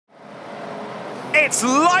It's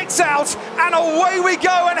lights out and away we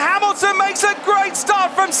go, and Hamilton makes a great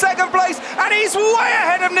start from second place and he's way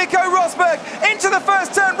ahead of Nico Rosberg into the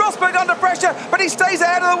first turn. Rosberg under pressure, but he stays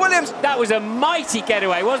ahead of the Williams. That was a mighty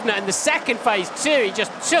getaway, wasn't it? And the second phase too, he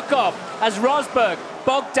just took off as Rosberg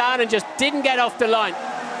bogged down and just didn't get off the line.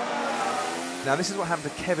 Now this is what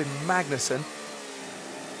happened to Kevin Magnussen.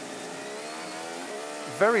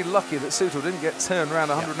 Very lucky that Southall didn't get turned around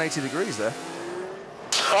 180 degrees there.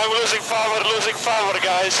 I'm losing forward,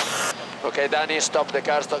 guys. Okay, Danny, stop the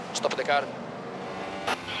car, stop the car.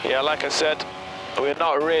 Yeah, like I said, we're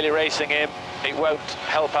not really racing him. It won't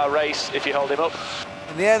help our race if you hold him up.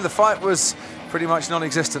 In the end, the fight was pretty much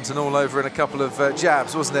non-existent and all over in a couple of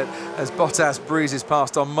jabs, wasn't it? As Bottas breezes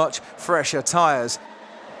past on much fresher tyres.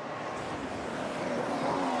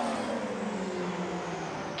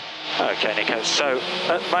 Okay, Nico, so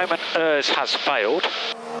at the moment, ERS has failed.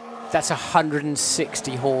 That's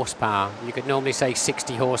 160 horsepower. You could normally say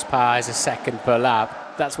 60 horsepower is a second per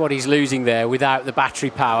lap. That's what he's losing there without the battery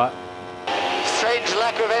power. Strange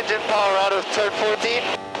lack of engine power out of turn 14.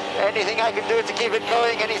 Anything I can do to keep it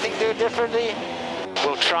going? Anything to do differently?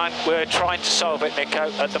 We're trying to solve it, Nico.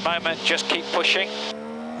 At the moment, just keep pushing.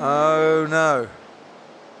 Oh no.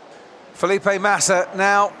 Felipe Massa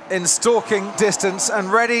now in stalking distance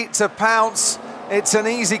and ready to pounce. It's an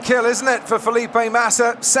easy kill, isn't it, for Felipe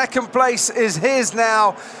Massa? Second place is his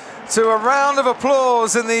now, to a round of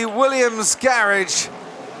applause in the Williams garage.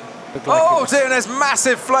 Oh dear, and there's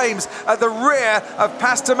massive flames at the rear of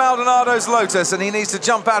Pastor Maldonado's Lotus, and he needs to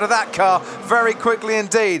jump out of that car very quickly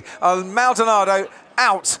indeed. Maldonado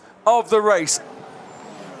out of the race.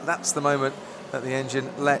 That's the moment that the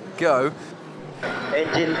engine let go.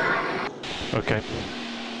 Engine. Okay.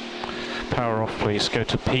 Power off, please. Go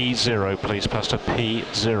to P0, please, Pastor.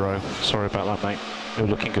 P0. Sorry about that, mate. You're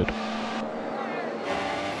looking good.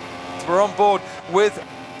 We're on board with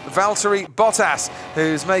Valtteri Bottas,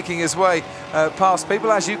 who's making his way past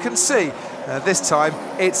people, as you can see. This time,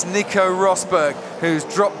 it's Nico Rosberg, who's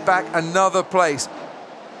dropped back another place.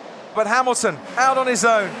 But Hamilton, out on his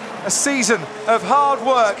own, a season of hard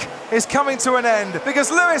work is coming to an end, because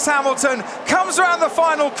Lewis Hamilton comes around the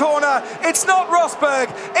final corner. It's not Rosberg,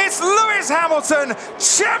 it's Lewis Hamilton,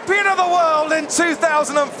 champion of the world in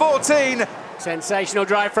 2014. Sensational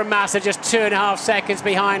drive from Massa, just 2.5 seconds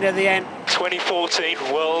behind at the end. 2014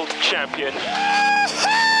 world champion.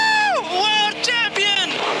 World champion!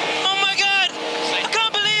 Oh my God! I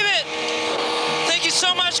can't believe it! Thank you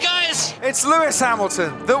so much, guys! It's Lewis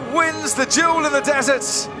Hamilton that wins the duel in the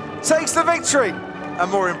deserts, takes the victory,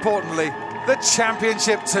 and more importantly, the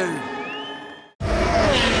championship too.